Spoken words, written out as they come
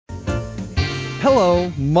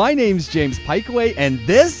Hello, my name's James Pikeway, and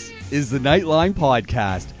this is the Nightline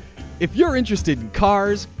Podcast. If you're interested in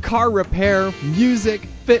cars, car repair, music,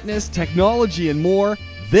 fitness, technology, and more,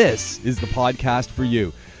 this is the podcast for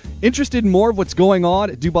you. Interested in more of what's going on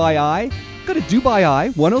at Dubai Eye? Go to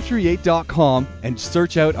DubaiEye1038.com and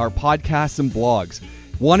search out our podcasts and blogs.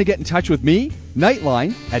 Want to get in touch with me?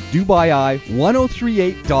 Nightline at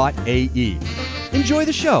DubaiEye1038.ae. Enjoy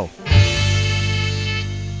the show.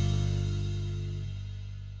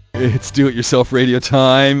 It's do-it-yourself radio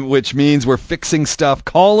time, which means we're fixing stuff.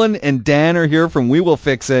 Colin and Dan are here from We Will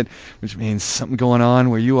Fix It, which means something going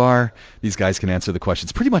on where you are. These guys can answer the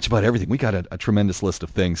questions pretty much about everything. We got a tremendous list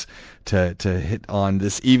of things to hit on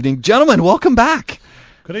this evening. Gentlemen, welcome back.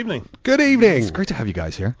 Good evening. Good evening. It's great to have you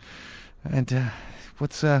guys here. And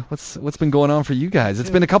what's been going on for you guys?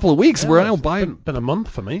 It's been a couple of weeks. We're now by been a month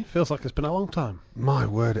for me. Feels like it's been a long time. My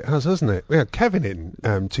word, it has, hasn't it? We had Kevin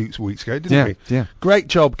in 2 weeks ago, didn't we? Yeah. Great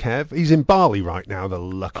job, Kev. He's in Bali right now, the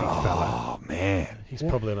lucky fella. Oh man, He's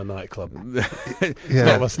probably in a nightclub.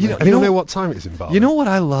 Yeah. You don't know what time it is in Bali. You know what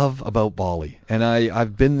I love about Bali, and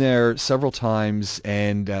I've been there several times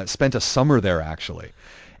and spent a summer there actually.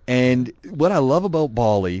 And what I love about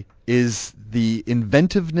Bali is the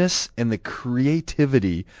inventiveness and the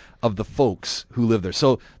creativity of the folks who live there.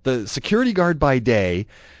 So the security guard by day,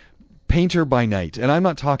 painter by night, and I'm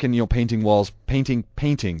not talking painting walls, painting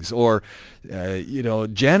paintings, or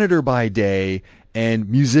janitor by day and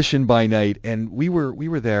musician by night. And we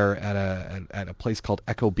were there at a place called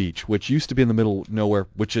Echo Beach, which used to be in the middle of nowhere,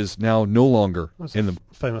 which is now no longer in the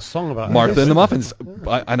famous song about Martha and the Muffins.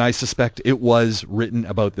 And I suspect it was written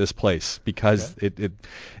about this place because it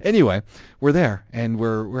anyway, we're there and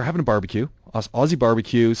we're having a barbecue, Aussie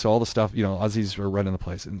barbecue, so all the stuff, Aussies are running the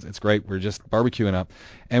place, and it's great. We're just barbecuing up,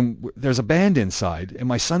 and there's a band inside, and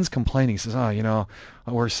my son's complaining. He says,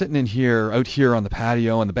 we're sitting out here on the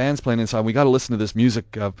patio, and the band's playing inside. We got to listen to this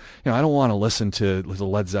music. I don't want to listen to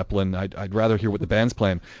Led Zeppelin. I'd rather hear what the band's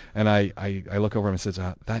playing. And I look over him and says,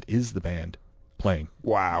 that is the band playing.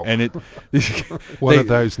 Wow. And it one of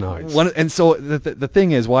those nights. And so the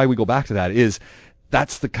thing is, why we go back to that is,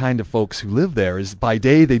 that's the kind of folks who live there. Is by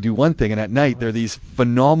day they do one thing, and at night they're these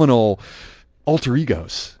phenomenal alter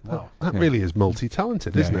egos. Wow. That really is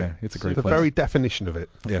multi-talented, isn't it? Yeah, it's a great the place. very definition of it.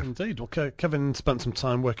 Yeah. Indeed. Well, Kevin spent some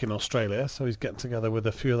time working in Australia, so he's getting together with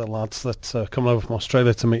a few of the lads that come over from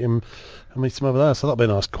Australia to meet him over there. So that'll be a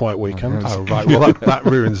nice quiet weekend. Oh, right. Well, that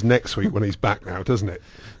ruins next week when he's back now, doesn't it?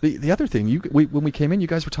 The other thing, when we came in, you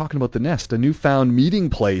guys were talking about the Nest, a newfound meeting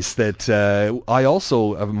place that I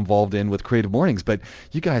also am involved in with Creative Mornings, but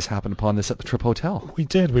you guys happened upon this at the Trip Hotel. We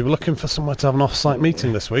did. We were looking for somewhere to have an off-site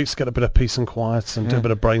meeting this week to get a bit of peace and quiet and do a bit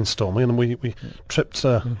of brainstorming, and we tripped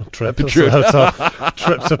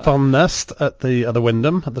upon Nest at the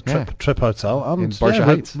Wyndham at the Trip Hotel, and in Barsha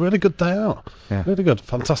Heights. Really good day out. Yeah. Really good.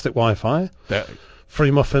 Fantastic Wi-Fi.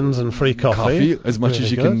 Free muffins and free coffee. As much as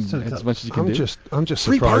you can do. I'm just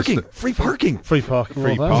Free surprised. parking. Free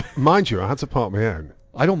parking. Mind you, I had to park my own.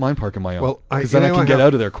 I don't mind parking my own. Well, because then I can get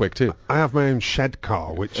out of there quick too. I have my own shed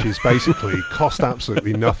car, which is basically cost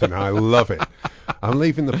absolutely nothing. I love it. I'm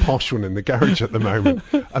leaving the posh one in the garage at the moment,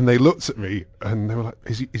 and they looked at me and they were like,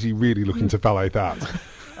 "Is he really looking to valet that?"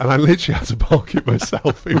 And I literally had to park it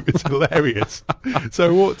myself. It was hilarious. So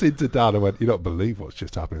I walked into Dad and went, "You don't believe what's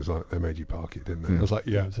just happened." It's like, they made you park it, didn't they? I was like,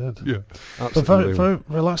 "Yeah, yeah." But very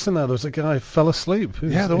relaxing there. There was a guy who fell asleep.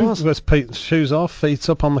 There was. He was shoes off, feet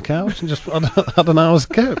up on the couch, and just had an hour's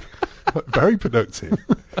kip. Very productive.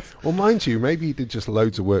 Well, mind you, maybe he did just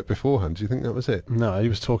loads of work beforehand. Do you think that was it? No, he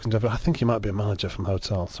was talking to everyone. I think he might be a manager from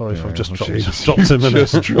hotel. Sorry if I've just dropped him in.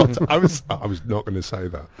 I was not going to say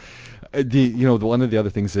that. One of the other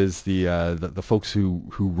things is the folks who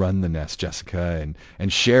run the Nest, Jessica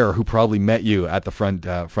and Cher, who probably met you at the front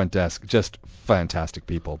desk. Just fantastic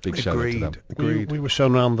people. Big shout out to them. Agreed. We were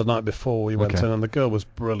shown around the night before we went in, and the girl was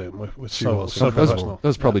brilliant. We're so that professional.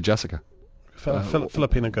 was probably Jessica.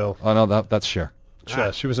 Filipino girl. Oh no, that's Cher.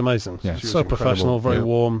 Cher, she was amazing. Yeah. She was so professional, very yeah.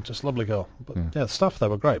 warm, just lovely girl. But the staff there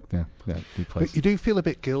were great. Yeah, but you do feel a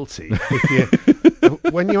bit guilty if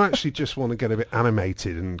when you actually just want to get a bit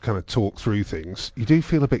animated and kind of talk through things. You do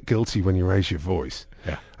feel a bit guilty when you raise your voice.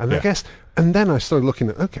 Yeah. And I guess, and then I started looking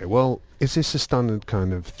at, okay, well, is this a standard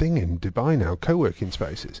kind of thing in Dubai now, co-working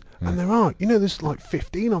spaces? And there are, there's like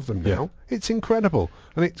 15 of them now. It's incredible.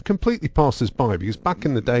 And it completely passed us by, because back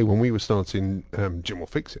in the day when we were starting Jim Will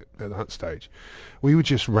Fix It at that stage, we would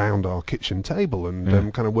just round our kitchen table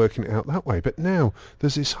and kind of working it out that way. But now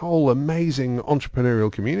there's this whole amazing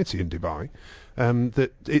entrepreneurial community in Dubai.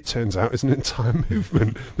 that it turns out is an entire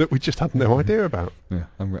movement that we just had no idea about. Yeah,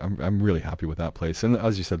 I'm really happy with that place, and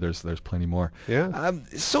as you said, there's plenty more. Yeah.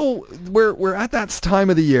 So we're at that time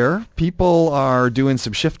of the year. People are doing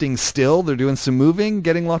some shifting still. They're doing some moving,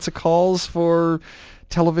 getting lots of calls for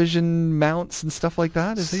television mounts and stuff like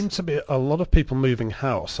that. Seems to be a lot of people moving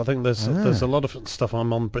house. I think there's a lot of stuff.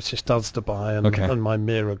 I'm on British Dads to Buy and my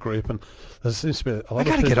Mira group, and there seems to be a lot of I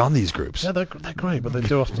gotta get on these groups. Yeah, they're great, but they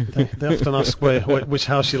do often they often ask which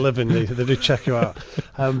house you live in. They do check you out.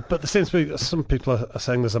 But there seems to be some people are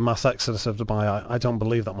saying there's a mass exodus of Dubai. I don't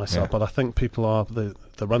believe that myself, but I think people are the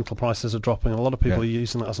rental prices are dropping. A lot of people are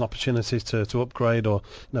using that as an opportunity to upgrade or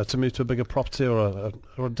to move to a bigger property or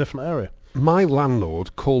a different area. My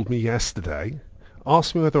landlord called me yesterday,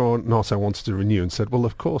 asked me whether or not I wanted to renew, and said, well,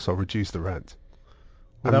 of course, I'll reduce the rent.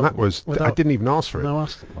 And I didn't even ask for it. Wow.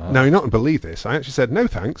 Now, you're not going to believe this. I actually said, no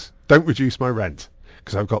thanks, don't reduce my rent,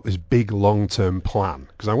 because I've got this big long-term plan,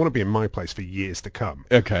 because I want to be in my place for years to come.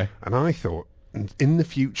 Okay. And I thought, in the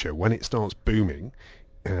future, when it starts booming,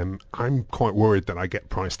 I'm quite worried that I get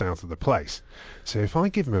priced out of the place. So if I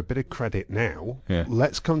give him a bit of credit now,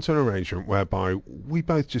 let's come to an arrangement whereby we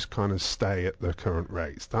both just kind of stay at the current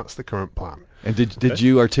rates. That's the current plan. And did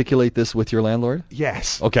you articulate this with your landlord?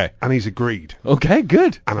 Yes. Okay. And he's agreed. Okay,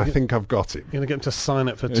 good. And I think I've got it. You're going to get him to sign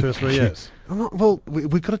it for 2 or 3 years? Well,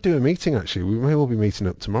 we've got to do a meeting, actually. We may well be meeting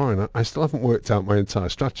up tomorrow, and I still haven't worked out my entire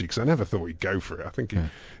strategy, because I never thought he'd go for it. I think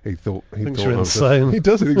he thought you're insane. He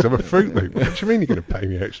does. He thinks I'm a Fruit Loop. What do you mean you're going to pay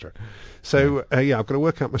me extra? So, I've got to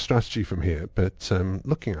work out my strategy from here, but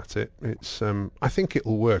looking at it, it's I think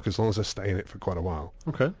it'll work as long as I stay in it for quite a while.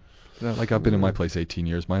 Okay. Like I've been in my place 18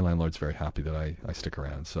 years. My landlord's very happy that I stick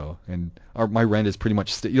around. So, and my rent is pretty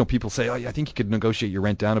much, people say, oh, yeah, I think you could negotiate your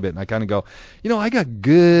rent down a bit. And I kind of go, I got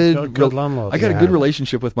good landlord. I got a good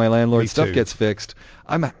relationship with my landlord. Me Stuff too. gets fixed.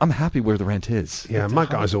 I'm happy where the rent is. Yeah, my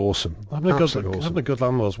guy's awesome. Having Absolutely a good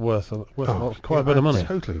landlord's worth quite a bit of money. I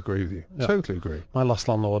totally agree with you. Yeah. Totally agree. My last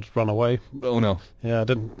landlord ran away. Oh, no. Yeah,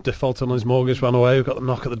 didn't default on his mortgage, ran away. We got the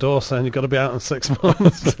knock at the door saying you've got to be out in 6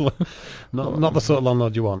 months. not the sort of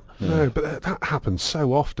landlord you want. No, but that happens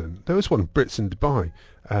so often. There was one in Brits in Dubai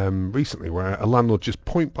recently where a landlord just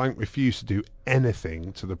point blank refused to do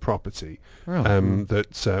anything to the property. Really?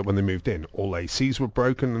 That when they moved in, all ACs were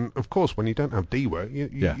broken, and of course, when you don't have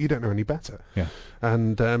DWA, you don't know any better. Yeah.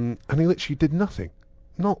 And he literally did nothing.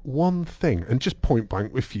 Not one thing, and just point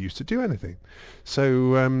blank refused to do anything.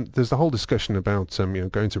 So there's the whole discussion about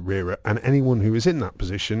going to RERA, and anyone who is in that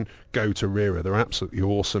position, go to RERA. They're absolutely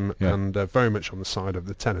awesome and very much on the side of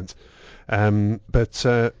the tenant. But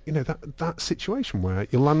that situation where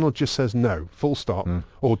your landlord just says no, full stop,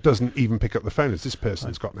 or doesn't even pick up the phone as this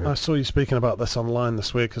person's got now. I saw you speaking about this online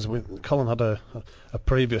this week because Colin had a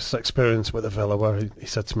previous experience with a villa where he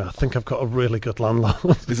said to me, I think I've got a really good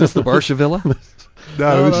landlord. Is this the Barsha Villa?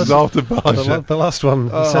 No, this is after Barsha. The last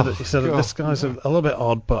one, he said this guy's a little bit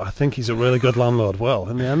odd, but I think he's a really good landlord. Well,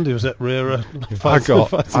 in the end, he was at RERA. I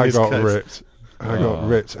got ripped. I got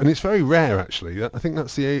ripped, and it's very rare actually. I think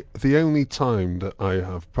that's the only time that I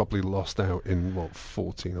have probably lost out in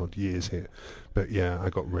 14 odd years here. But yeah, I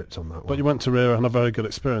got ripped on that one. But you went to RERA and had a very good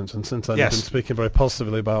experience, and since then you've been speaking very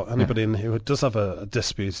positively about anybody who does have a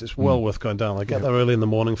dispute. It's well worth going down. They get there early in the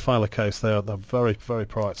morning, file a case. They're very, very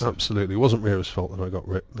proactive. Absolutely. It wasn't RERA's fault that I got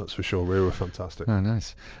ripped, that's for sure. RERA were fantastic. Oh,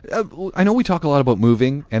 nice. I know we talk a lot about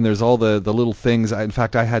moving, and there's all the little things. In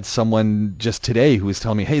fact, I had someone just today who was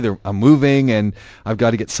telling me, hey, I'm moving, and I've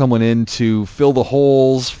got to get someone in to fill the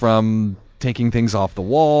holes from taking things off the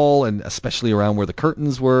wall, and especially around where the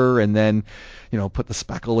curtains were, and then put the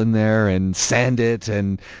spackle in there and sand it.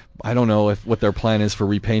 And I don't know what their plan is for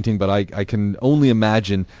repainting, but I can only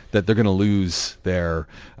imagine that they're going to lose their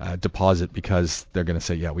deposit because they're going to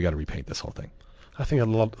say, yeah, we got to repaint this whole thing. I think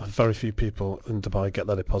very few people in Dubai get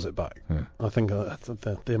their deposit back. Yeah. I think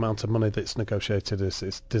the amount of money that's negotiated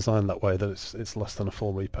is designed that way that it's less than a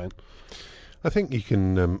full repaint. I think you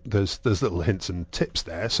can. There's little hints and tips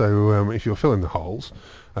there. So if you're filling the holes,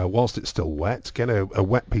 whilst it's still wet, get a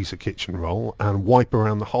wet piece of kitchen roll and wipe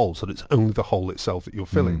around the hole so that it's only the hole itself that you're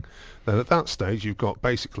filling. Then at that stage, you've got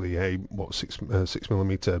basically a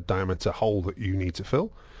 6mm diameter hole that you need to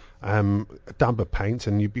fill. A dab of paint,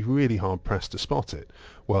 and you'd be really hard pressed to spot it.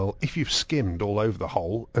 Well, if you've skimmed all over the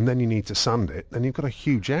hole and then you need to sand it, then you've got a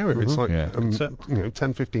huge area. It's like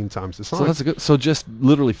 10-15 times the size. So that's so just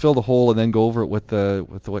literally fill the hole and then go over it with the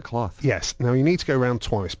wet cloth. Yes. Now you need to go around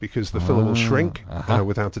twice because the filler will shrink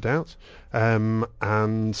without a doubt. And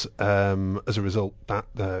as a result, that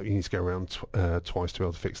you need to go around twice to be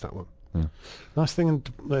able to fix that one. Nice thing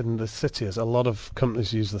in the city is a lot of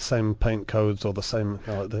companies use the same paint codes or the same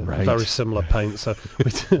Right. very similar paint. So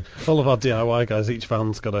all of our DIY guys, each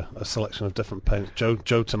van's got a selection of different paints.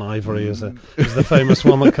 Jotun Ivory is the famous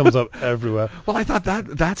one that comes up everywhere. Well, I thought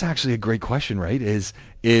that's actually a great question, right?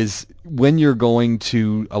 Is when you're going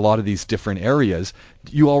to a lot of these different areas,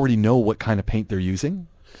 you already know what kind of paint they're using?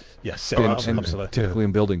 Yes, And absolutely. typically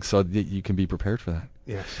in buildings, so that you can be prepared for that.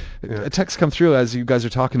 Yes. A text come through as you guys are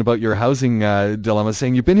talking about your housing dilemma,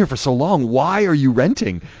 saying you've been here for so long. Why are you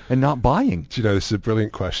renting and not buying? Do you know, this is a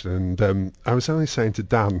brilliant question, and I was only saying to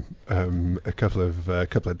Dan a couple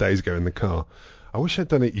of days ago in the car, I wish I'd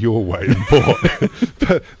done it your way and bought.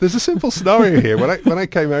 But there's a simple scenario here. When I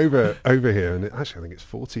came over here, and actually I think it's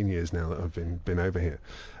 14 years now that I've been over here.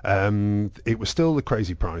 It was still the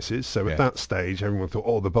crazy prices. So at that stage, everyone thought,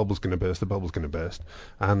 "Oh, the bubble's going to burst. The bubble's going to burst."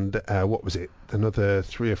 And what was it? Another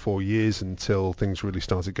 3 or 4 years until things really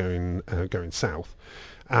started going south.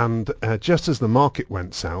 And just as the market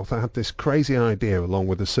went south, I had this crazy idea, along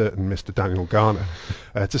with a certain Mr. Daniel Garner,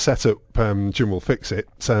 to set up Jim Will Fix It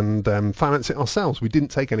and finance it ourselves. We didn't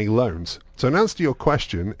take any loans. So in answer to your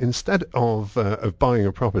question, instead of buying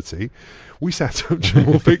a property, we set up Jim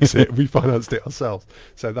Will Fix It and we financed it ourselves.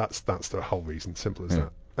 So that's the whole reason, simple as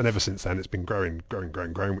that. And ever since then, it's been growing,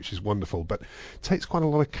 which is wonderful. But it takes quite a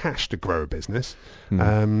lot of cash to grow a business.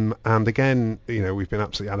 And again, we've been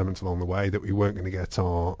absolutely adamant along the way that we weren't going to get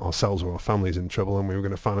ourselves or our families in trouble, and we were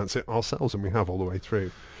going to finance it ourselves, and we have all the way through.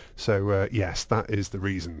 So yes, that is the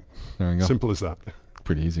reason. There you go. Simple as that.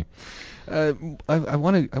 Pretty easy. I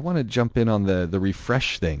want to jump in on the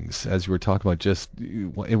refresh things, as you were talking about. Just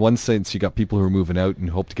in one sense, you got people who are moving out and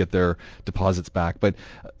hope to get their deposits back, but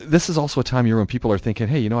this is also a time of year when people are thinking,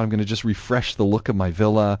 hey, I'm going to just refresh the look of my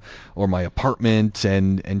villa or my apartment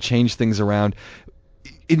and change things around.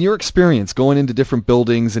 In your experience, going into different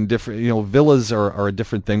buildings and different, villas are a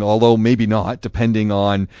different thing, although maybe not, depending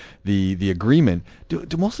on the agreement.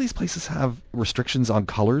 Do most of these places have restrictions on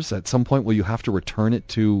colors? At some point, will you have to return it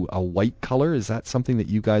to a white color? Is that something that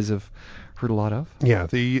you guys have heard a lot of? Yeah,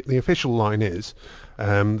 the official line is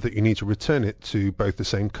that you need to return it to both the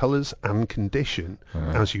same colours and condition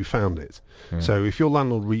as you found it. So if your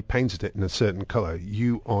landlord repainted it in a certain colour,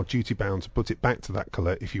 you are duty bound to put it back to that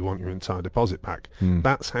colour if you want your entire deposit back.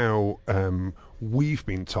 That's how we've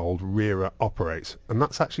been told RERA operates, and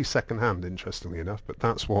that's actually second hand, interestingly enough, but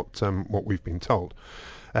that's what we've been told.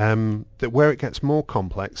 That where it gets more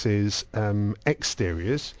complex is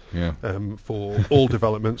exteriors for all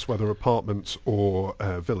developments, whether apartments or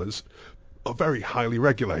villas, are very highly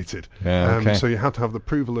regulated. So you had to have the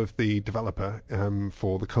approval of the developer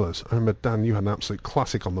for the colours. I remember, Dan, you had an absolute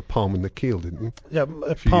classic on the Palm and the Keel, didn't you? Yeah,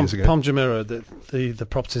 Palm Jumeirah, the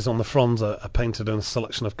properties on the fronds are painted in a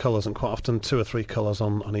selection of colours, and quite often 2 or 3 colours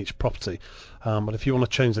on each property. But if you want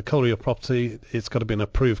to change the colour of your property, it's got to be an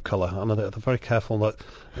approved colour, and they're very careful that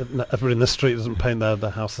everybody in the street doesn't paint their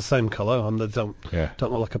house the same colour, and they don't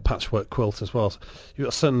look like a patchwork quilt as well. So you've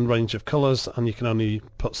got a certain range of colours, and you can only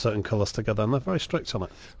put certain colours together, and they're very strict on it.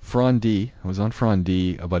 Frondy, I was on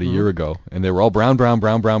Frondy about a year ago, and they were all brown,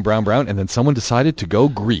 and then someone decided to go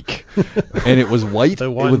Greek, and it was white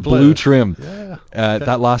with blue trim.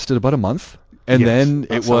 That lasted about a month, and then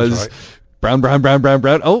it was brown.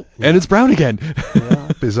 Oh, and it's brown again.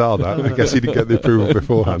 Bizarre that. I guess he didn't get the approval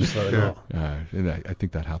beforehand. And I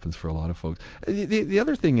think that happens for a lot of folks. The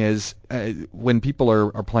other thing is when people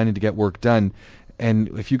are planning to get work done, and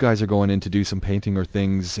if you guys are going in to do some painting or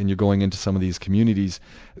things and you're going into some of these communities,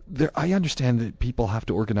 I understand that people have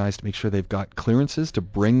to organize to make sure they've got clearances to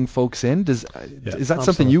bring folks in. Is that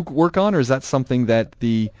something you work on, or is that something that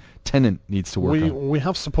the tenant needs to work on? We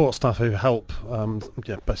have support staff who help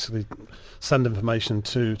basically send information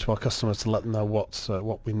to our customers to let them know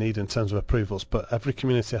what we need in terms of approvals, but every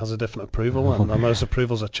community has a different approval, and those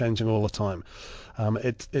approvals are changing all the time.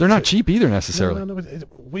 They're not cheap either necessarily. No,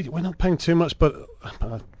 we're not paying too much, but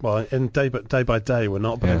in day by day we're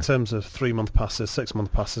not. But in terms of 3-month passes,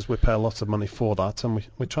 6-month passes, we pay a lot of money for that, and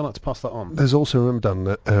we try not to pass that on. There's also, remember, Dan,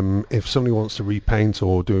 that if somebody wants to repaint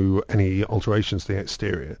or do any alterations to the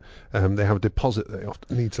exterior, they have a deposit they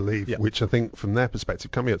often need to leave, which I think from their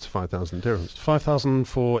perspective can be up to 5,000 dirhams. 5,000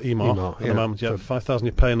 for EMAR at the moment. 5,000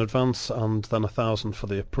 you pay in advance, and then 1,000 for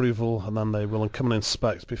the approval, and then they will come and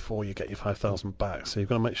inspect before you get your 5,000 back. So you've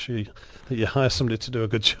got to make sure that you hire somebody to do a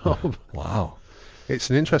good job. Wow. It's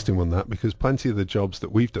an interesting one, that, because plenty of the jobs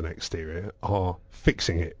that we've done exterior are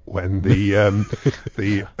fixing it when the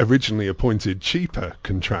the originally appointed cheaper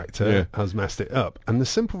contractor has messed it up. And the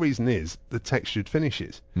simple reason is the textured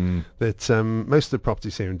finishes. That most of the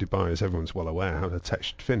properties here in Dubai, as everyone's well aware, have a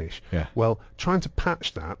textured finish. Yeah. Well, trying to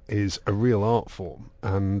patch that is a real art form.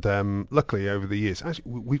 And luckily over the years, actually,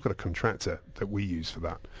 we've got a contractor that we use for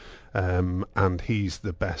that. And he's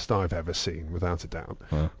the best I've ever seen, without a doubt.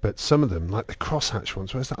 Wow. But some of them, like the crosshatch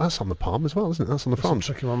ones, where's that? That's on the palm as well, isn't it? That's on the Some front.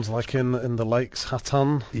 tricky ones, like in the lakes,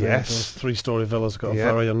 Hatan. Yes. Those 3-story villas got a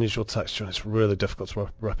very unusual texture, and it's really difficult to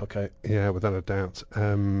replicate. Yeah, without a doubt.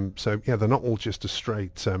 So yeah, they're not all just a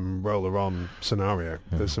straight roller-on scenario.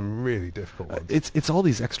 There's some really difficult ones. It's all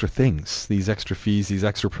these extra things, these extra fees, these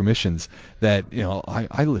extra permissions that,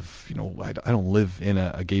 I live, I don't live in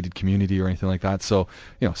a gated community or anything like that. So,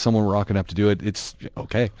 someone rocking up to do it, it's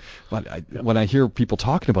okay. But when I hear people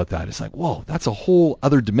talking about that, it's like, whoa, that's a whole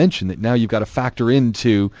other dimension that now you've got to factor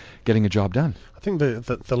into getting a job done. I think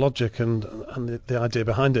the logic and the idea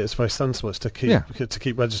behind it is very sensible. It's to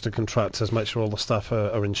keep registered contractors, make sure all the staff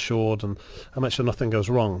are insured, and make sure nothing goes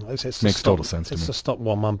wrong. It's Makes total sense to me. It's to stop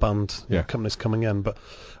one-man band companies coming in. But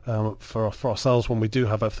for ourselves, when we do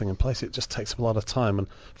have everything in place, it just takes up a lot of time and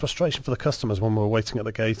frustration for the customers when we're waiting at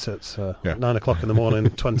the gate at 9 o'clock in the morning,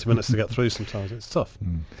 20 minutes to get through. Sometimes it's tough.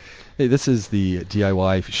 Hey, this is the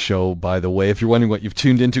DIY show, by the way. If you're wondering what you've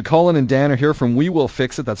tuned into, Colin and Dan are here from We Will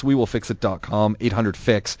Fix It. That's WeWillFixIt.com,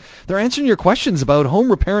 800-FIX. They're answering your questions about home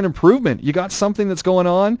repair and improvement. You got something that's going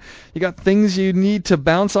on? You got things you need to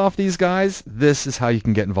bounce off these guys? This is how you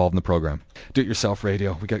can get involved in the program. Do-It-Yourself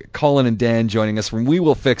Radio. We got Colin and Dan joining us from We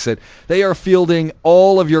Will Fix It. They are fielding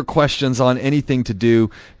all of your questions on anything to do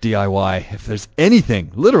DIY. If there's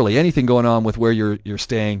anything, literally anything going on with where you're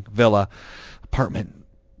staying, villa, apartment,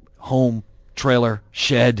 home, trailer,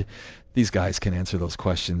 shed, these guys can answer those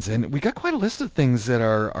questions. And we got quite a list of things that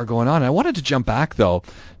are going on. I wanted to jump back, though,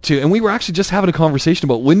 and we were actually just having a conversation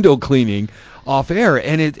about window cleaning off air,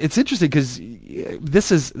 and it's interesting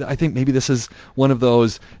because I think maybe this is one of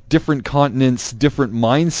those different continents, different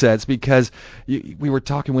mindsets, because we were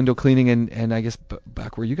talking window cleaning, and I guess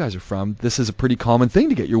back where you guys are from, this is a pretty common thing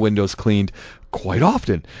to get your windows cleaned quite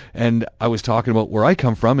often. And I was talking about where I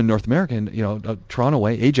come from in North America, and Toronto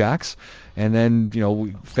way, Ajax, and then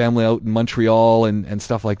family out in Montreal and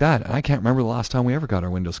stuff like that. And I can't remember the last time we ever got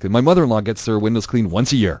our windows cleaned. My mother-in-law gets her windows cleaned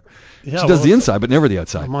once a year. She does the inside, but never the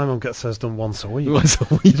outside. My mum gets hers done once a week. Once a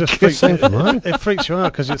week. It freaks you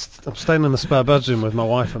out because I'm staying in the spare bedroom with my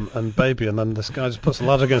wife and baby, and then this guy just puts a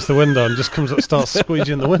ladder against the window and just comes up, starts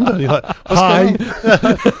squeegeeing the window, and you're like, hi,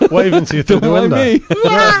 waving to you through the window.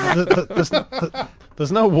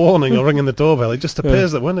 There's no warning or ringing the doorbell. It just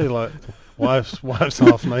appears at the window. You're like, wife's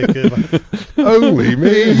half naked. Only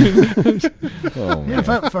me.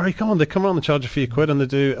 Very common. They come around and charge a few quid, and they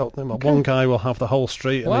do. One guy will have the whole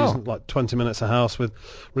street, and he's like 20 minutes a house with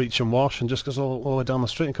reach and wash, and just goes all the way down the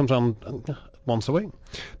street and comes around once a week.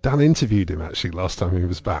 Dan interviewed him actually last time he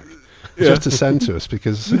was back. Just to send to us,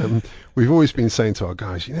 because we've always been saying to our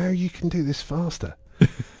guys, you can do this faster.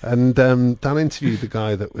 And Dan interviewed the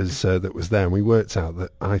guy that was there, and we worked out that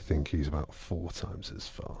I think he's about 4 times as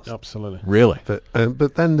fast. Absolutely. Really? But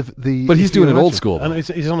then But he's doing it old school. And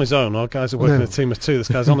he's on his own. Our guys are working in a team of 2. This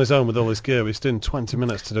guy's on his own with all his gear. He's doing 20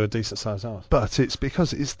 minutes to do a decent sized house. But it's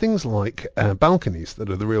because it's things like balconies that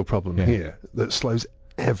are the real problem here that slows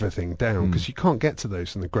everything down, because you can't get to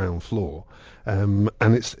those on the ground floor, and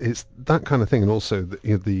it's that kind of thing. And also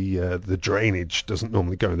the drainage doesn't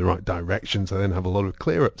normally go in the right direction, so then have a lot of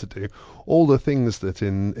clear up to do. All the things that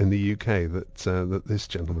in the UK that this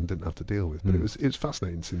gentleman didn't have to deal with. But it was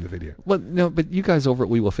fascinating seeing the video. Well, no, but you guys over at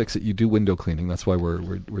We Will Fix It, you do window cleaning. That's why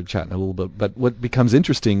we're chatting a little bit. But what becomes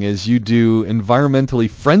interesting is you do environmentally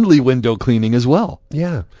friendly window cleaning as well.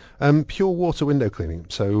 Yeah, pure water window cleaning.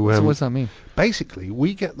 So what does that mean? Basically,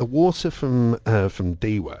 we get the water from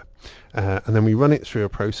DEWA, and then we run it through a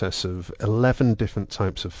process of 11 different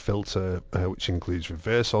types of filter, which includes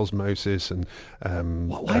reverse osmosis and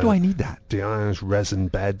why do I need that? De-ions, resin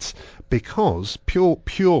beds, because pure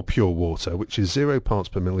water, which is 0 parts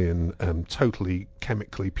per million, totally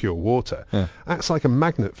chemically pure water, acts like a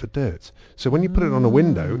magnet for dirt. So when you put it on a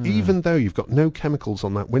window, even though you've got no chemicals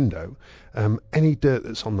on that window, any dirt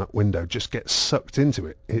that's on that window just gets sucked into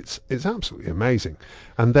it. It's absolutely amazing.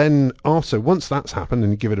 And then also, once that's happened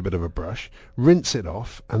and you give it a bit of a brush, rinse it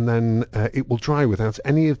off, and then it will dry without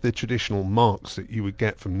any of the traditional marks that you would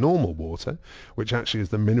get from normal water, which actually is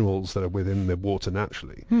the minerals that are within the water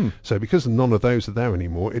naturally. So because none of those are there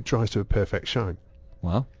anymore, it dries to a perfect shine.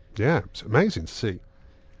 Wow. Yeah, it's amazing to see.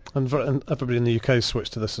 And everybody in the UK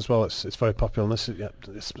switched to this as well. It's very popular, and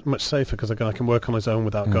it's much safer because a guy can work on his own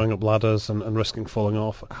without going up ladders and risking falling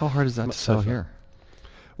off. How hard is that to sell here?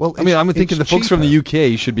 Well, I mean, I'm thinking the folks from cheaper.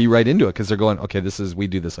 the UK should be right into it because they're going, okay, we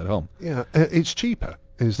do this at home. Yeah, it's cheaper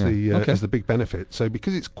is Okay. the big benefit. So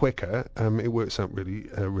because it's quicker, it works out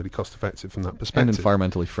really cost effective from that perspective. And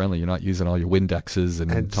environmentally friendly. You're not using all your Windexes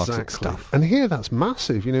and toxic stuff. And here that's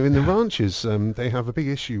massive. You know, in the ranches, they have a big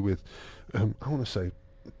issue with, I want to say,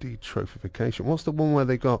 detrophification. What's the one where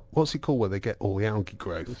what's it called where they get all the algae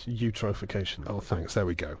growth? It's eutrophication. Oh, thanks. There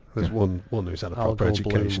we go. There's one who's had a proper Algal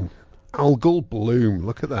education. bloom. Algal bloom.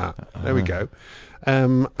 Look at that. There we go.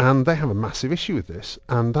 And they have a massive issue with this,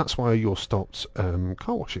 and that's why you're stopped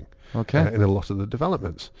car washing in a lot of the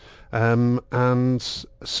developments. And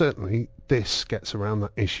certainly this gets around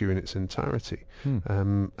that issue in its entirety.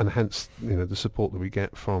 And hence, the support that we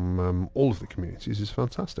get from all of the communities is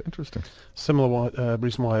fantastic. Interesting. Similar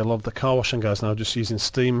reason why I love the car washing guys now, just using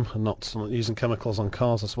steam and not using chemicals on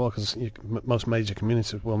cars as well, because most major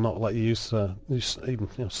communities will not let you use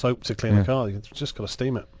even soap to clean a car. You've just got to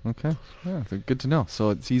steam it. Okay. Yeah, good to know.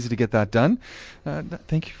 So it's easy to get that done.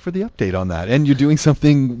 Thank you for the update on that. And you're doing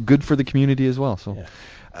something good for the community as well. So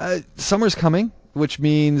summer's coming, which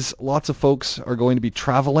means lots of folks are going to be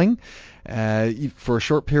traveling. For a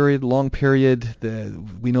short period, long period.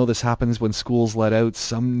 We know this happens when schools let out,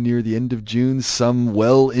 some near the end of June, some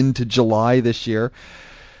well into July this year.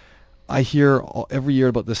 I hear every year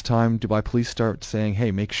about this time, Dubai police start saying,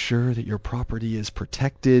 hey, make sure that your property is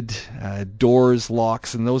protected, doors,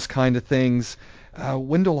 locks, and those kind of things.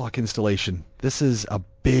 Window lock installation. This is a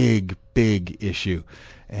big issue.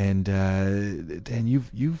 And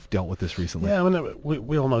you've dealt with this recently. Yeah, I mean,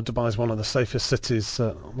 we all know Dubai is one of the safest cities,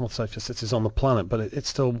 one of the safest cities on the planet, but it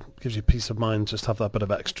still gives you peace of mind just to have that bit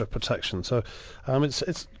of extra protection. So,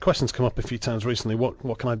 it's questions come up a few times recently.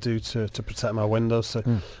 What can I do to protect my windows? So,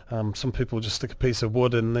 some people just stick a piece of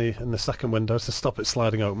wood in the second window to stop it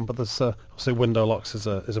sliding open. But there's obviously window locks is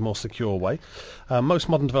a more secure way. Most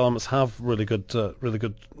modern developments have really good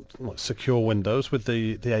secure windows with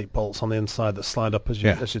the 8 bolts on the inside that slide up as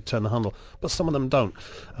you turn the handle, but some of them don't.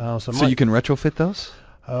 So you can retrofit those?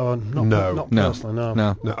 Not personally,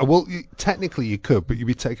 no. Well, technically you could, but you'd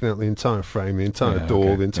be taking out the entire frame, the entire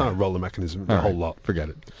door, the entire roller mechanism, the whole lot. Forget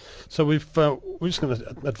it. So we're just going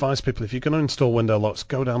to advise people, if you're going to install window locks,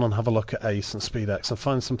 go down and have a look at Ace and SpeedX and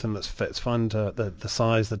find something that fits. Find the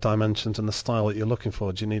size, the dimensions, and the style that you're looking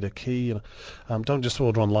for. Do you need a key? Don't just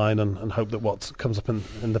order online and hope that what comes up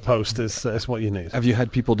in the post is what you need. Have you had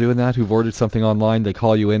people doing that who've ordered something online? They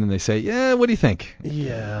call you in and they say, "Yeah, what do you think?"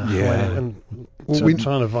 Yeah. We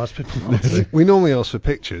try and advise people not to. We normally ask for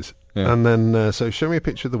pictures, and then so show me a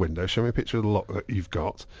picture of the window, show me a picture of the lock that you've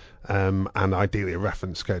got, and ideally a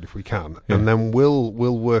reference code if we can, and then we'll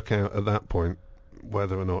work out at that point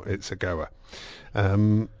whether or not it's a goer.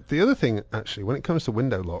 The other thing, actually, when it comes to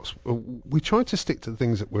window locks, we try to stick to the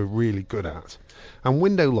things that we're really good at. And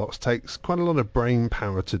window locks takes quite a lot of brain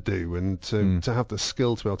power to do and to have the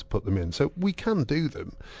skill to be able to put them in. So we can do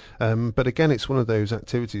them. But again, it's one of those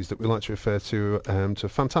activities that we like to refer to a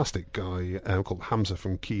fantastic guy called Hamza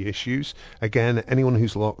from Key Issues. Again, anyone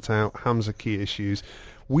who's locked out, Hamza Key Issues.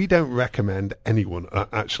 We don't recommend anyone,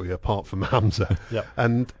 actually, apart from Hamza. Yep.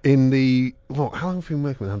 And how long have we been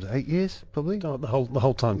working with Hamza? 8 years, probably? No, the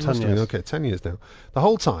whole time, 10 years. Okay, 10 years now. The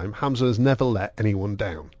whole time, Hamza has never let anyone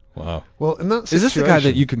down. Wow. Well, in that situation... Is this the guy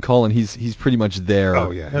that you can call and he's pretty much there?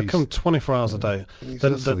 Oh, yeah. He'll come 24 hours a day. He's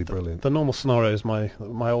absolutely brilliant. The normal scenario is my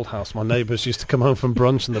old house. My neighbours used to come home from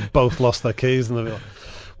brunch and they'd both lost their keys and they'd be like,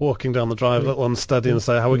 walking down the drive a little unsteady and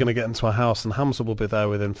say, how are we going to get into our house? And Hamza will be there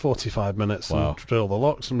within 45 minutes and drill the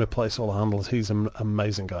locks and replace all the handles. He's an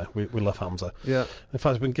amazing guy. We love Hamza. Yeah. In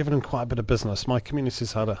fact, we've been giving him quite a bit of business. My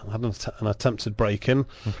community's had an attempted break-in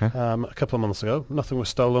a couple of months ago. Nothing was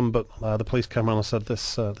stolen, but the police came around and said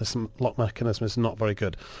this lock mechanism is not very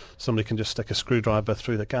good. Somebody can just stick a screwdriver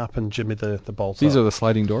through the gap and jimmy the bolt These up. are the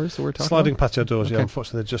sliding doors that we're talking Sliding about? patio doors, yeah.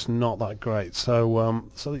 Unfortunately, they're just not that great. So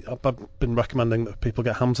I've been recommending that people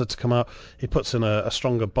get Hamza to come out. He puts in a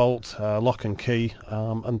stronger bolt, lock and key,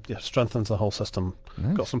 and strengthens the whole system.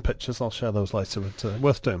 Nice. Got some pictures. I'll share those later. But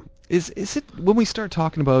worth doing. Is it when we start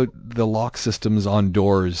talking about the lock systems on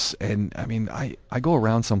doors? And I mean, I go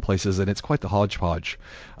around some places and it's quite the hodgepodge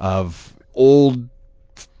of old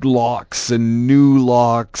locks and new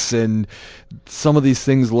locks, and some of these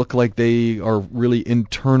things look like they are really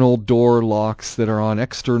internal door locks that are on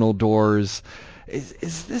external doors.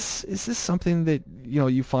 Is this something that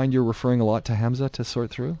you find you're referring a lot to Hamza to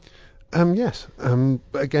sort through? Yes.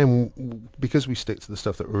 But again, because we stick to the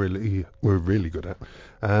stuff that we're really good at,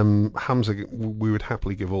 Hamza, we would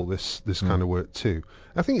happily give all this kind of work too.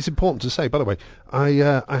 I think it's important to say, by the way,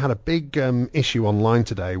 I had a big issue online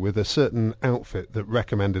today with a certain outfit that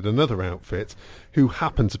recommended another outfit who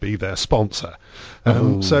happened to be their sponsor.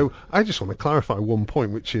 So I just want to clarify one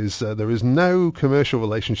point, which is there is no commercial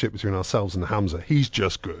relationship between ourselves and Hamza. He's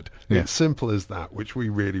just good. Yeah. It's simple as that, which we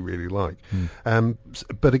really, really like.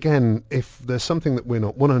 But again, if there's something that we're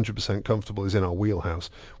not 100% comfortable is in our wheelhouse,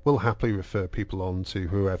 we'll happily refer people on to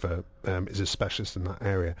whoever is a specialist in that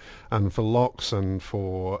area. And for locks and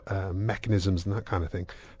for mechanisms and that kind of thing,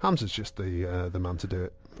 Hamza's just the man to do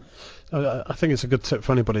it. I think it's a good tip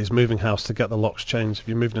for anybody who's moving house to get the locks changed. If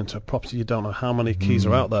you're moving into a property, you don't know how many keys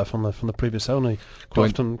are out there from the previous owner.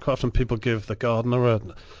 Quite often people give the gardener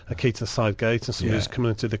a key to the side gate, and somebody's coming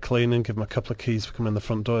in to do the cleaning, give them a couple of keys for coming in the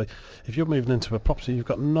front door. If you're moving into a property, you've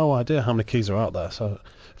got no idea how many keys are out there. So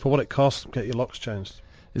for what it costs, get your locks changed.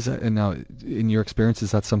 Is that, and now in your experience,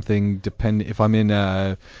 is that something if I'm in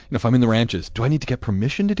if I'm in the ranches, do I need to get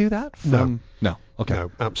permission to do that? No. Okay.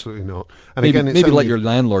 No, absolutely not. And maybe, again, it's maybe only, let your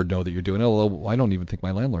landlord know that you're doing it. Although I don't even think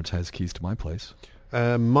my landlord has keys to my place.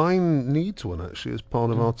 Mine needs one actually as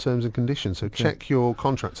part of our terms and conditions. So check your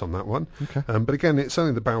contracts on that one. Okay. But again, it's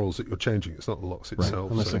only the barrels that you're changing. It's not the locks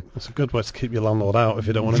itself. Right. It's a good way to keep your landlord out if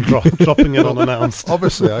you don't want him dropping it unannounced.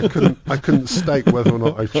 Obviously, I couldn't state whether or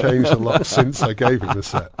not I've changed the lock since I gave him the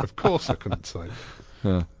set. Of course, I couldn't say.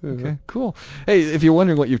 Okay, cool. Hey, if you're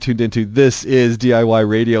wondering what you've tuned into, this is DIY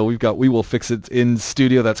Radio. We've got We Will Fix It in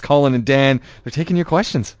studio. That's Colin and Dan. They're taking your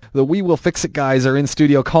questions. The We Will Fix It guys are in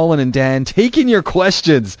studio. Colin and Dan taking your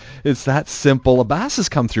questions. It's that simple. Abbas has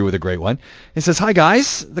come through with a great one. He says, "Hi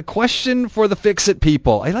guys, the question for the Fix It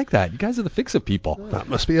people." I like that. You guys are the Fix It people. That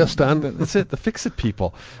must be us, Dan. That's it, the Fix It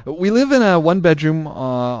people. We live in a one-bedroom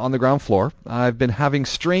on the ground floor. I've been having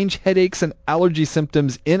strange headaches and allergy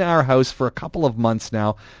symptoms in our house for a couple of months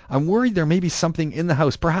now. I'm worried there may be something in the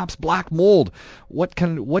house, perhaps black mold. What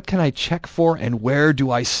can I check for, and where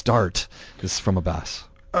do I start? This is from Abbas.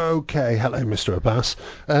 Okay, hello, Mr. Abbas.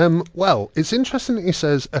 Well, it's interesting that he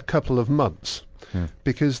says a couple of months,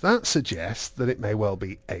 because that suggests that it may well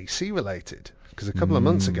be AC related. Because a couple of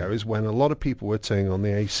months ago is when a lot of people were turning on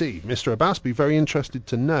the AC. Mr. Abbas, be very interested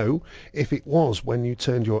to know if it was when you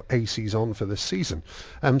turned your ACs on for this season.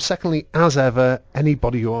 Secondly, as ever,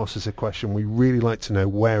 anybody who asks us a question, we really like to know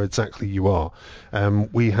where exactly you are.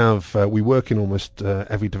 We work in almost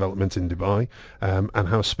every development in Dubai and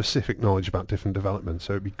have specific knowledge about different developments,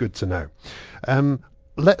 so it'd be good to know.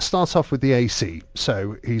 Let's start off with the AC.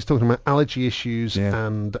 So he's talking about allergy issues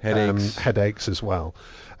and headaches as well.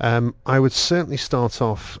 I would certainly start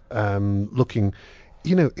off looking,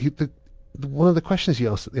 one of the questions he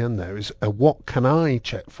asked at the end there is, what can I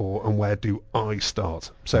check for and where do I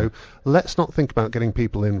start? So let's not think about getting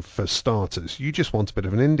people in for starters. You just want a bit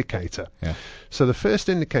of an indicator. Yeah. So the first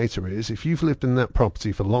indicator is, if you've lived in that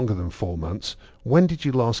property for longer than 4 months, when did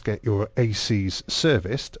you last get your ACs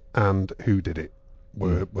serviced and who did it?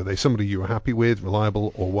 Were they somebody you were happy with,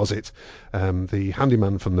 reliable, or was it the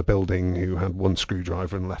handyman from the building who had one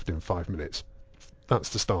screwdriver and left in 5 minutes? That's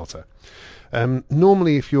the starter.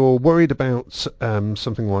 Normally, if you're worried about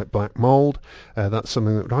something like black mold, that's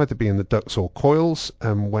something that would either be in the ducts or coils.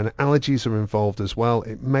 When allergies are involved as well,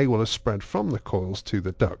 it may well have spread from the coils to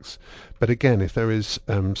the ducts. But again, if there is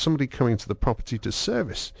somebody coming to the property to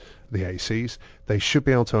service the ACs, they should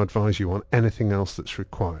be able to advise you on anything else that's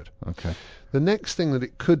required. Okay. The next thing that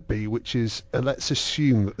it could be, which is, let's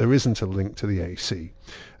assume that there isn't a link to the AC,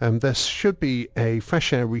 there should be a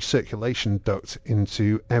fresh air recirculation duct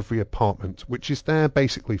into every apartment, which is there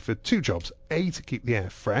basically for two jobs. A, to keep the air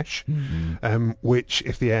fresh, which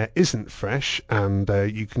if the air isn't fresh, and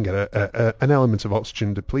you can get an element of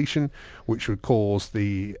oxygen depletion, which would cause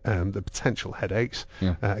the potential headaches.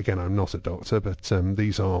 Again, I'm not a doctor, but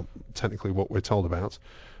these are technically what we're told about.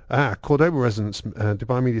 Cordoba residents,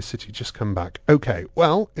 Dubai Media City, just come back. Okay,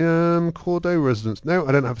 well, Cordoba residents, no,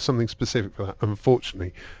 I don't have something specific for that,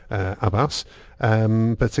 unfortunately, Abbas.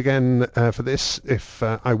 But again, for this, if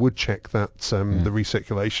I would check that the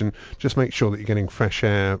recirculation, just make sure that you're getting fresh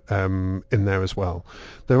air in there as well.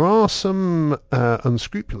 There are some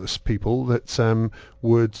unscrupulous people that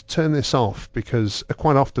would turn this off because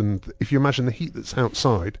quite often, if you imagine the heat that's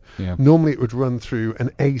outside, normally it would run through an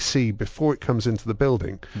AC before it comes into the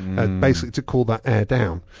building, basically to cool that air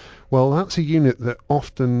down. Well, that's a unit that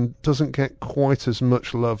often doesn't get quite as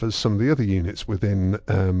much love as some of the other units within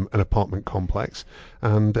an apartment complex.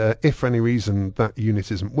 And if for any reason that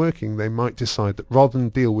unit isn't working, they might decide that rather than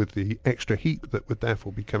deal with the extra heat that would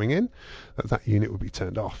therefore be coming in, that unit would be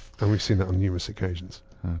turned off. And we've seen that on numerous occasions.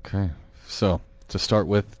 Okay. So to start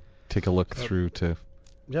with, take a look through to...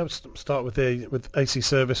 Yeah, we'll start with AC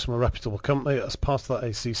service from a reputable company. As part of that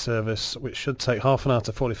AC service, which should take half an hour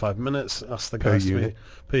to 45 minutes, ask the guys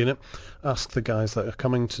per unit. Ask the guys that are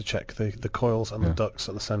coming to check the coils and the ducts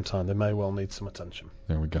at the same time. They may well need some attention.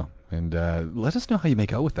 There we go. And let us know how you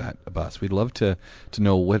make out with that, Abbas. We'd love to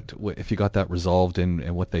know what if you got that resolved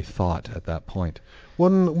and what they thought at that point.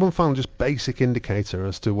 One final just basic indicator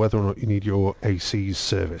as to whether or not you need your ACs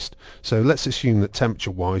serviced. So let's assume that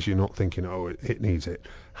temperature-wise you're not thinking, oh, it needs it.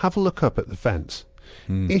 Have a look up at the vents.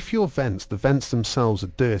 If your the vents themselves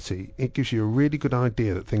are dirty, it gives you a really good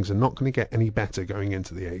idea that things are not going to get any better going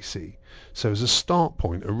into the AC. So as a start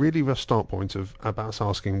point, a really rough start point of Abbas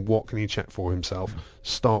asking what can he check for himself,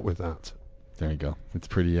 start with that. There you go. It's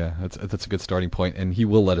pretty. That's a good starting point, and he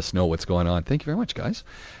will let us know what's going on. Thank you very much, guys.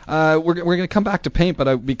 We're going to come back to paint,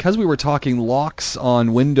 but because we were talking locks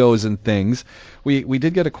on windows and things, we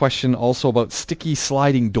did get a question also about sticky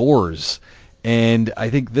sliding doors, and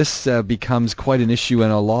I think this becomes quite an issue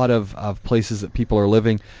in a lot of places that people are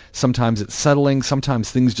living. Sometimes it's settling.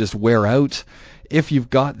 Sometimes things just wear out. If you've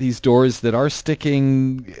got these doors that are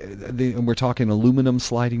sticking, and we're talking aluminum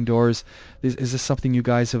sliding doors, is this something you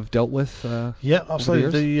guys have dealt with? Yeah,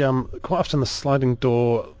 absolutely. Quite often the sliding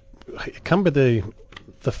door, it can be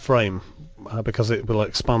the frame. Because it will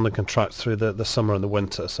expand and contract through the summer and the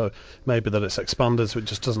winter, so maybe that it's expanded so it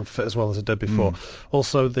just doesn't fit as well as it did before.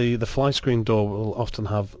 Also, the fly screen door will often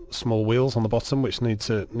have small wheels on the bottom which need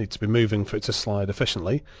to be moving for it to slide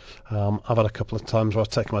efficiently. I've had a couple of times where I've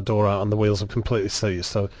taken my door out and the wheels have completely seized.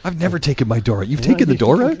 So I've never taken my door out. You've taken the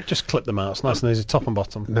door out? Just clip them out. It's nice and easy, top and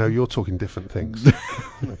bottom. No, you're talking different things.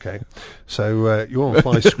 Okay, so you're on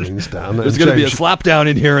fly screens, Dan. There's going to be a slap down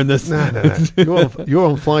in here in this. No. You're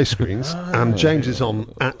on fly screens. And James is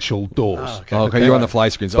on actual doors. Okay, you're on the fly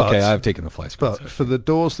screens. Okay, I've taken the fly screens. But for the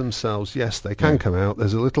doors themselves, yes, they can come out.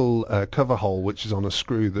 There's a little cover hole which is on a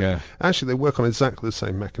screw that actually they work on exactly the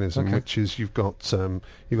same mechanism, which is you've got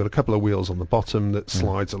a couple of wheels on the bottom that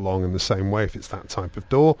slides along in the same way if it's that type of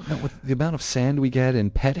door. Now, with the amount of sand we get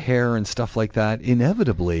and pet hair and stuff like that,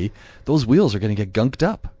 inevitably those wheels are going to get gunked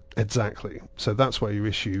up. Exactly. So that's where the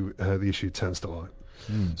issue tends to lie.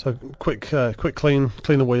 So quick clean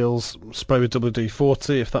the wheels, spray with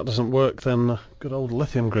WD-40. If that doesn't work, then good old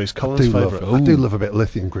lithium grease, Colin's favourite. I do love a bit of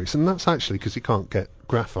lithium grease, and that's actually because you can't get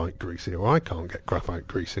graphite grease here, or I can't get graphite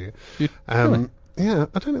grease here. Really? Yeah,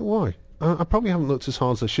 I don't know why. I probably haven't looked as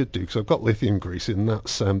hard as I should do because I've got lithium grease and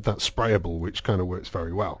that's sprayable, which kind of works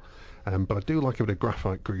very well. But I do like a bit of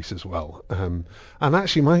graphite grease as well. And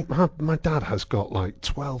actually, my dad has got like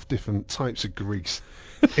 12 different types of grease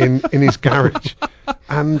in his garage.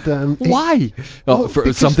 And why?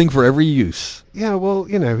 For something for every use. Yeah, well,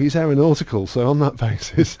 he's aeronautical, so on that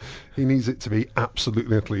basis, he needs it to be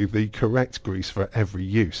absolutely the correct grease for every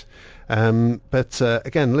use. But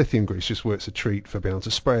again, lithium grease just works a treat for being able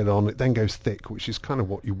to spray it on. It then goes thick, which is kind of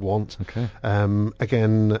what you want. Okay.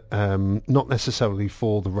 Again, not necessarily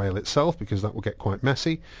for the rail itself because that will get quite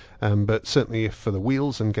messy, but certainly for the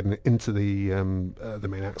wheels and getting it into the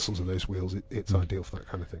main axles of those wheels, it's ideal for that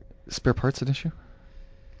kind of thing. Spare parts an issue?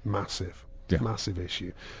 Massive. Yeah. Massive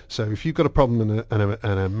issue. So if you've got a problem and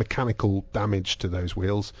a mechanical damage to those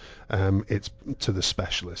wheels, it's to the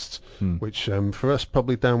specialists. Which for us,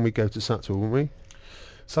 probably down we go to Satwa, won't we?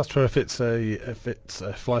 Satwa, if it's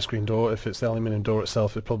a fly screen door, if it's the aluminium door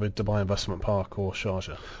itself, it's probably Dubai Investment Park or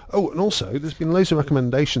Sharjah. Oh, and also there's been loads of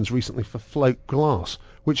recommendations recently for float glass,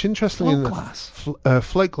 which interestingly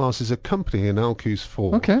Float Glass is a company in Al Quoz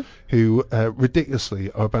 4 who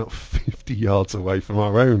ridiculously are about 50 yards away from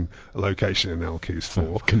our own location in Al Quoz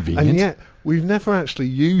 4. Convenient. And yet we've never actually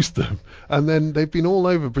used them. And then they've been all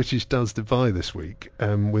over British Does Dubai this week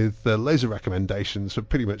with loads of recommendations for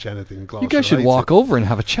pretty much anything glass. You guys should walk over and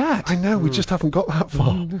have a chat. I know, we just haven't got that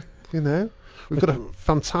far. We've got a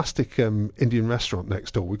fantastic Indian restaurant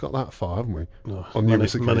next door. We've got that far, haven't we? On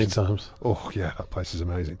numerous occasions. Many times. Oh, yeah, that place is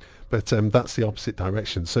amazing. But that's the opposite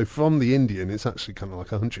direction. So from the Indian, it's actually kind of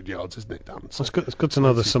like 100 yards, isn't it, Dan? So it's good to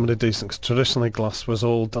know there's somebody decent, because traditionally glass was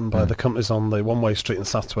all done by the companies on the one-way street in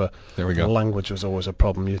Satwa. There we go. The language was always a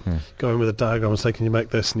problem. You go in with a diagram and say, can you make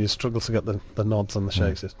this? And you struggle to get the nods and the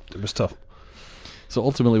shakes. It was tough. So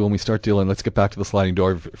ultimately, when we start dealing, let's get back to the sliding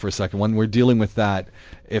door for a second. When we're dealing with that,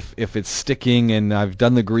 if it's sticking and I've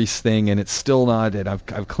done the grease thing and it's still not, and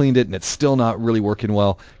I've cleaned it and it's still not really working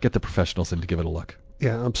well, get the professionals in to give it a look.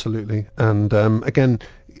 Yeah, absolutely. And again,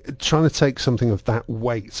 trying to take something of that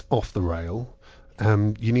weight off the rail,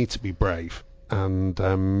 you need to be brave. And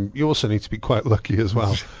you also need to be quite lucky as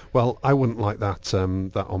well. Well, I wouldn't like that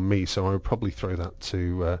on me, so I would probably throw that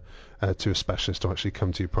to a specialist to actually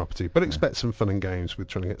come to your property. But expect some fun and games with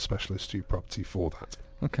trying to get specialists to your property for that.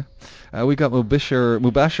 Okay. We got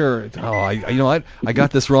Mubashir. Oh, you know what? I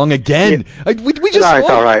got this wrong again. We just No, it's spoke.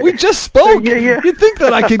 all right. We just spoke. Yeah. You'd think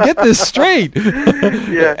that I could get this straight.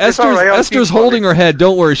 Yeah, it's all right. Esther's holding her head.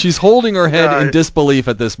 Don't worry. She's holding her head in No. disbelief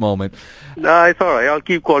at this moment. No, it's all right. I'll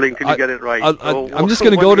keep calling till you get it right. I'm just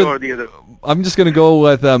going to go to. I'm just going to go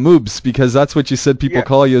with Moobs because that's what you said people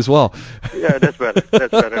call you as well. Yeah, that's better.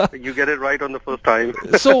 That's better. You get it right on the first time.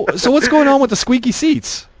 So what's going on with the squeaky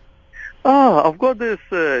seats? I've got this.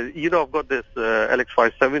 I've got this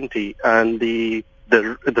LX570, and the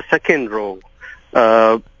second row.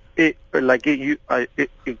 It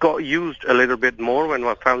got used a little bit more when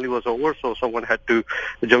my family was over, so someone had to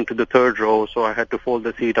jump to the third row, so I had to fold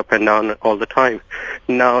the seat up and down all the time.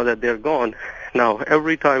 Now that they're gone,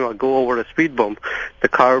 every time I go over a speed bump, the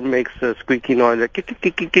car makes a squeaky noise, like kick,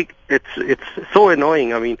 kick, kick, kick. It's so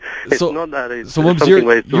annoying. I mean, it's not that it's something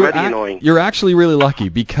where it's very annoying. You're actually really lucky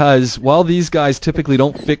because while these guys typically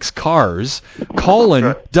don't fix cars,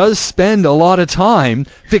 Colin does spend a lot of time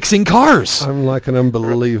fixing cars. I'm like an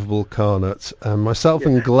unbelievable car nut. Myself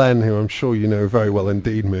and Glenn, who I'm sure you know very well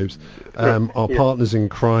indeed, Moves, are partners in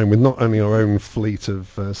crime with not only our own fleet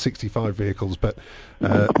of 65 vehicles, but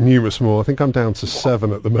numerous more. I think I'm down to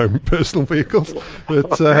 7 at the moment, personal vehicles.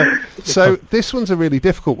 But so this one's a really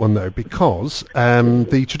difficult one though, because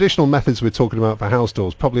the traditional methods we're talking about for house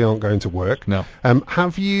doors probably aren't going to work. No.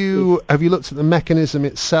 Have you looked at the mechanism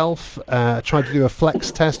itself? Tried to do a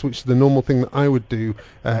flex test, which is the normal thing that I would do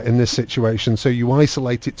in this situation. So you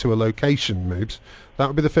isolate it to a location, Moves. That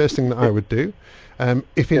would be the first thing that I would do.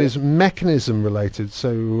 If it is mechanism related,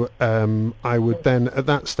 so I would then at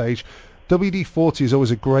that stage. WD-40 is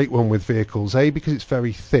always a great one with vehicles, A, because it's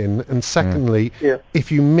very thin, and secondly, if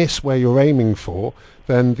you miss where you're aiming for,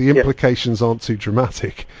 then the implications aren't too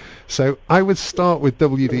dramatic. So I would start with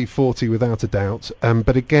WD-40 without a doubt,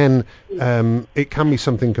 but again, it can be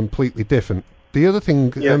something completely different. The other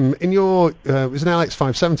thing, in your, it was an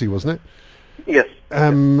LX570, wasn't it? Yes.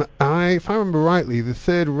 If I remember rightly, the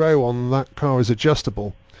third row on that car is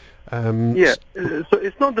adjustable. So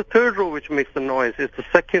it's not the third row which makes the noise. It's the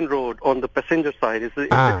second row on the passenger side. It's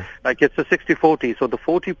a 60/40. So the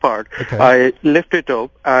 40 part, I lift it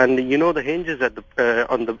up, and the hinges at the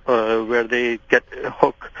on the where they get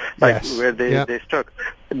hook, where they stuck.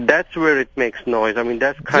 That's where it makes noise. I mean,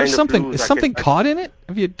 that's kind of something. Is something caught in it?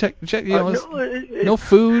 Have you checked? No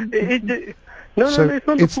food. No, it's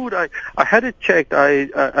not the food. I had it checked.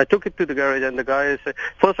 I took it to the garage, and the guy said,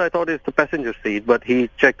 first I thought it's the passenger seat, but he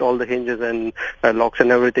checked all the hinges and locks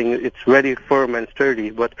and everything. It's very firm and sturdy,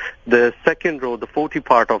 but the second row, the 40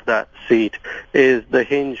 part of that seat, is the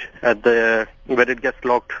hinge at the where it gets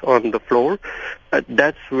locked on the floor.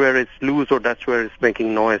 That's where it's loose, or that's where it's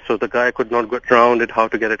making noise. So the guy could not get around it, how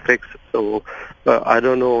to get it fixed. So I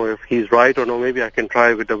don't know if he's right or no. Maybe I can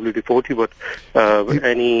try with WD-40, but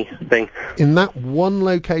anything. In that one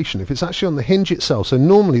location, if it's actually on the hinge itself, so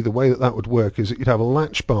normally the way that would work is that you'd have a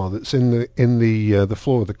latch bar that's in the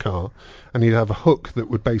floor of the car, and you'd have a hook that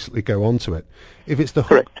would basically go onto it. If it's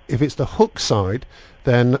the hook side,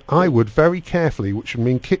 then I would very carefully, which would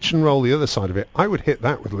mean kitchen roll the other side of it, I would hit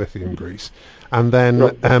that with lithium grease, and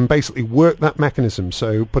then basically work that mechanism.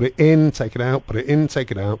 So put it in, take it out, put it in, take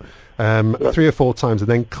it out, 3 or 4 times, and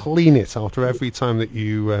then clean it after every time that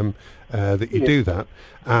you do that.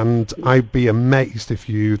 And I'd be amazed if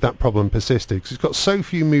that problem persisted, because it's got so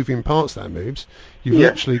few moving parts that moves. You've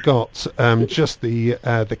literally got just the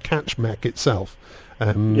catch mech itself.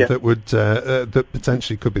 That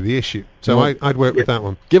potentially could be the issue. So I'd work with that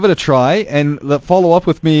one. Give it a try, and follow up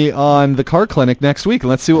with me on the car clinic next week, and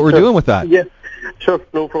let's see what we're doing with that. Yeah, sure,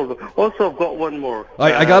 no problem. Also, I've got one more.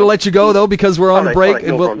 I got to let you go, though, because we're on break,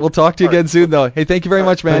 and we'll talk to you again soon, though. Hey, thank you very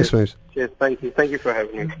much, man. Thanks, mate. Yes, thank you for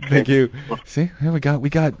having me. Thank you. See, here we got.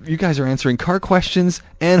 You guys are answering car questions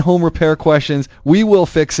and home repair questions. We Will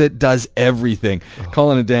Fix It does everything.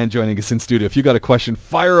 Colin and Dan joining us in studio. If you got a question,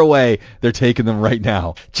 fire away. They're taking them right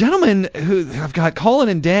now. Gentlemen, I've got Colin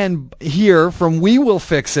and Dan here from We Will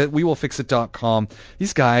Fix It, WeWillFixIt.com.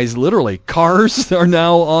 These guys, literally, cars are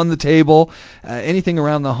now on the table. Anything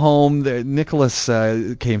around the home. Nicholas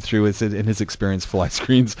came through in his experience. Fly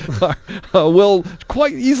screens will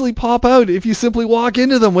quite easily pop out if you simply walk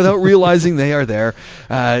into them without realizing they are there.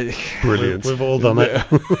 Brilliant. We've all done it.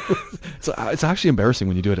 It's actually embarrassing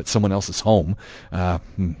when you do it at someone else's home.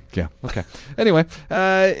 Yeah, okay. Anyway,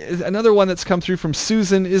 another one that's come through from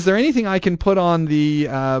Susan. Is there anything I can put on the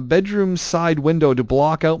bedroom side window to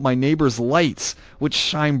block out my neighbor's lights, which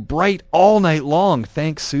shine bright all night long?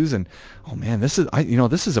 Thanks, Susan. Oh man, this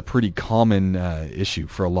is a pretty common issue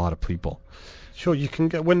for a lot of people. Sure, you can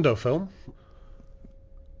get window film.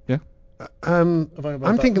 Yeah. I'm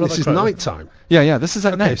thinking this is nighttime. Yeah, this is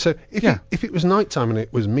at night. Okay, so if it was nighttime and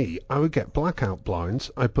it was me, I would get blackout blinds.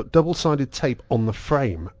 I'd put double-sided tape on the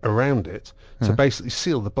frame around it to basically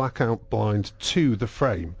seal the blackout blind to the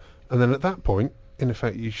frame. And then at that point, in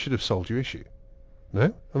effect, you should have solved your issue.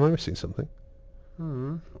 No? Am I missing something?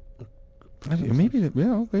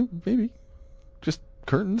 Maybe. Just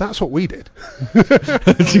curtains. That's what we did.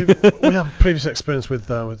 We have previous experience with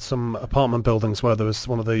some apartment buildings where there was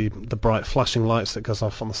one of the bright flashing lights that goes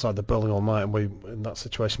off on the side of the building all night, and we, in that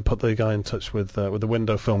situation, put the guy in touch with the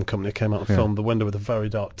window film company who came out and filmed the window with a very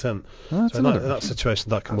dark tint. Oh, so in that situation,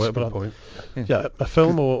 that can work. That's a good point. Yeah, a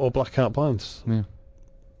film or blackout blinds. Yeah.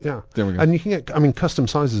 Yeah, there we go. And you can get, custom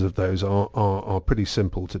sizes of those are pretty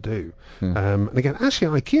simple to do. And again,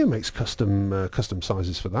 actually, IKEA makes custom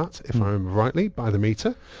sizes for that, if I remember rightly, by the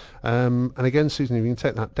meter. And again, Susan, if you can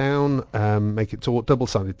take that down, make it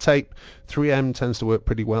double-sided tape. 3M tends to work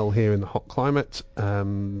pretty well here in the hot climate.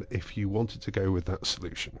 If you wanted to go with that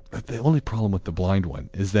solution, The only problem with the blind one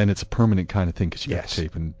is then it's a permanent kind of thing because you got Yes.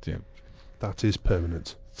 tape and that is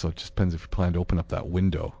permanent. so it just depends if you plan to open up that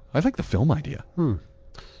window. I like the film idea.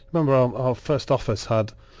 Remember our first office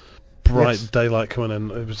had bright Yes. daylight coming in.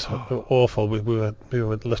 It was awful. We were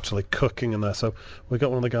literally cooking in there. So we got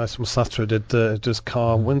one of the guys from Satra who did his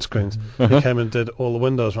car windscreens. He came and did all the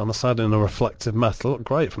windows around the side in a reflective metal. It looked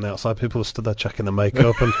great from the outside. People were stood there checking the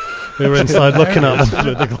makeup, and we were inside looking at them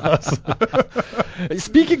through the glass.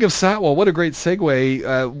 Speaking of Satwell, what a great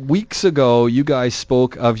segue. Weeks ago, you guys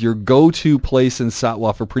spoke of your go-to place in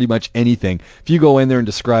Satwell for pretty much anything. If you go in there and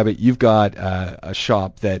describe it, you've got a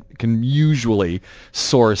shop that can usually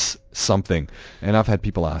source something. And I've had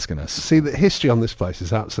people asking us. See, the history on this place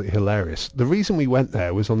is absolutely hilarious. The reason we went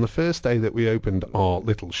there was on the first day that we opened our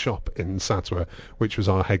little shop in Satwa, which was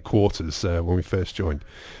our headquarters when we first joined.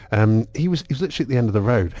 He was literally at the end of the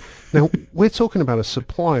road. Now, we're talking about a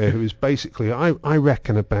supplier who is basically, I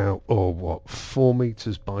reckon, about 4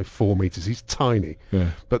 meters by 4 meters. He's tiny,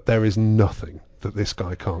 but there is nothing that this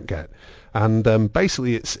guy can't get. And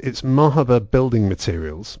basically, it's Mahava Building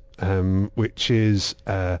Materials, which is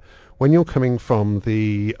when you're coming from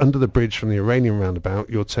under the bridge from the Iranian roundabout,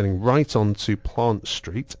 you're turning right onto Plant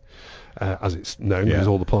Street, as it's known, because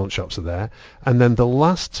all the plant shops are there. And then the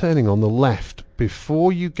last turning on the left,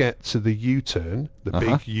 before you get to the U-turn, the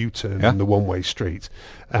big U-turn in the one-way street,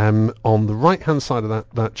 on the right-hand side of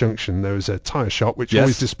that junction, there is a tyre shop, which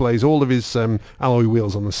always displays all of his alloy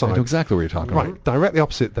wheels on the side. I know exactly what you're talking about. Right, directly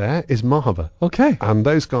opposite there is Mahava. Okay. And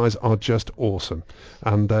those guys are just awesome.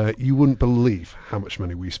 And you wouldn't believe how much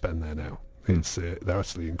money we spend there now. They're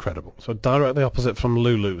absolutely incredible. So directly opposite from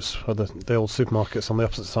Lulu's, or the old supermarkets on the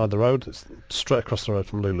opposite side of the road. It's straight across the road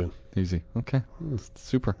from Lulu. Easy. Okay.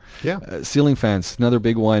 Super. Yeah. Ceiling fans, another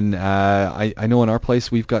big one. I know in our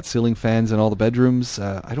place we've got ceiling fans in all the bedrooms.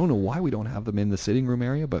 I don't know why we don't have them in the sitting room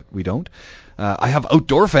area, but we don't. I have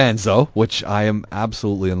outdoor fans, though, which I am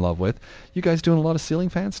absolutely in love with. You guys doing a lot of ceiling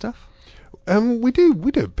fan stuff? We do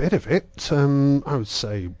a bit of it. I would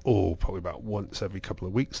say, probably about once every couple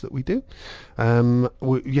of weeks that we do.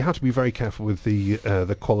 You have to be very careful with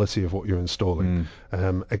the quality of what you're installing.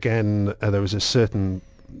 Again, there is a certain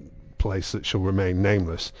place that shall remain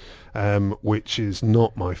nameless, which is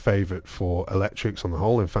not my favourite for electrics on the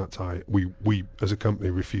whole. In fact, we as a company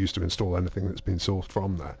refuse to install anything that's been sourced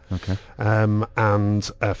from there. Okay. And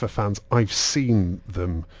for fans, I've seen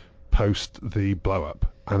them post the blow up,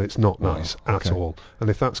 and it's not nice at okay. all. And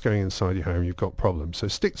if that's going inside your home, you've got problems. So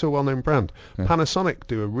stick to a well-known brand. Panasonic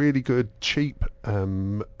do a really good cheap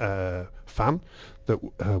fan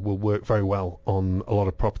that will work very well on a lot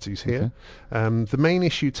of properties here. The main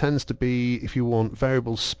issue tends to be if you want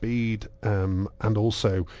variable speed, and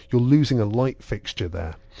also you're losing a light fixture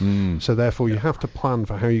there. So therefore you have to plan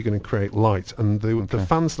for how you're going to create light. And the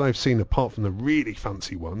fans that I've seen, apart from the really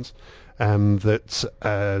fancy ones, that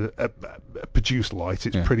produce light,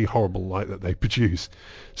 it's pretty horrible light that they produce.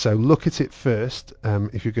 So look at it first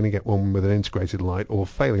if you're going to get one with an integrated light, or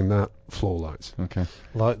failing that, floor lights. Okay.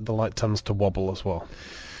 The light tends to wobble as well.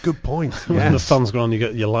 Good point. When the sun's gone on, you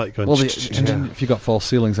get your light going. Well, and then if you got false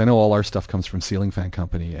ceilings, I know all our stuff comes from Ceiling Fan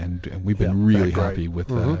Company, and we've been really happy with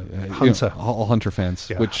Hunter. all Hunter fans,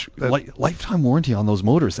 which They're- lifetime warranty on those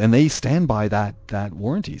motors, and they stand by that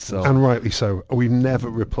warranty. So And rightly so. We've never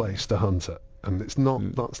replaced a Hunter, and it's not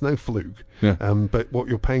that's no fluke. But what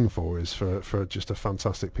you're paying for is for just a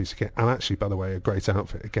fantastic piece of kit, and actually, by the way, a great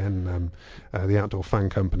outfit. Again, the Outdoor Fan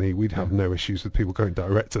Company, we'd have no issues with people going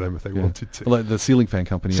direct to them if they wanted to. Well, the Ceiling Fan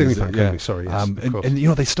Company. Ceiling Fan Company, sorry, yes, of course. and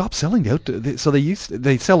they stopped selling the outdoor. So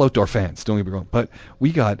they sell outdoor fans. Don't get me wrong, but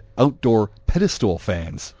we got outdoor pedestal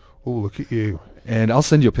fans. Oh, look at you! And I'll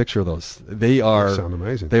send you a picture of those. They sound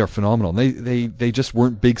amazing. They are phenomenal. They just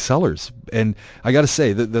weren't big sellers. And I got to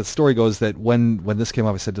say, the story goes that when this came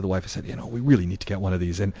up, I said to the wife, I said, we really need to get one of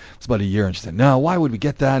these. And it was about a year, and she said, no, why would we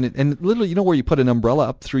get that? And literally, where you put an umbrella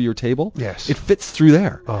up through your table? Yes. It fits through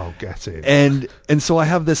there. Oh, get it. And so I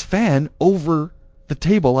have this fan over the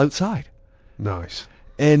table outside. Nice.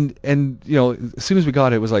 And as soon as we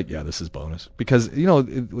got it, it was like, yeah, this is bonus. Because,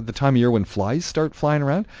 with the time of year when flies start flying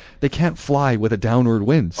around, they can't fly with a downward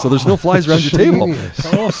wind. So there's no flies around your table.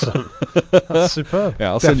 Genius. Awesome. That's superb.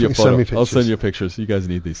 Yeah, I'll send you a Definitely send me photo. I'll send pictures. you pictures. You guys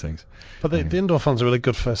need these things. But the indoor fans are really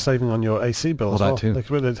good for saving on your AC bill as that well. too. They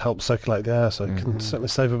can really help circulate the air, so you can certainly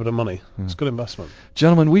save a bit of money. It's a good investment.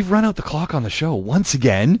 Gentlemen, we've run out the clock on the show once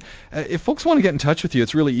again. If folks want to get in touch with you,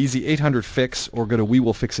 it's really easy. 800-FIX, or go to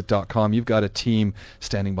wewillfixit.com. You've got a team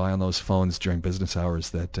standing by on those phones during business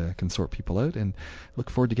hours that can sort people out. And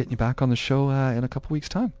look forward to getting you back on the show in a couple weeks'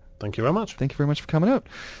 time. Thank you very much. Thank you very much for coming out.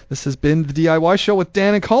 This has been the DIY Show with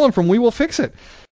Dan and Colin from We Will Fix It.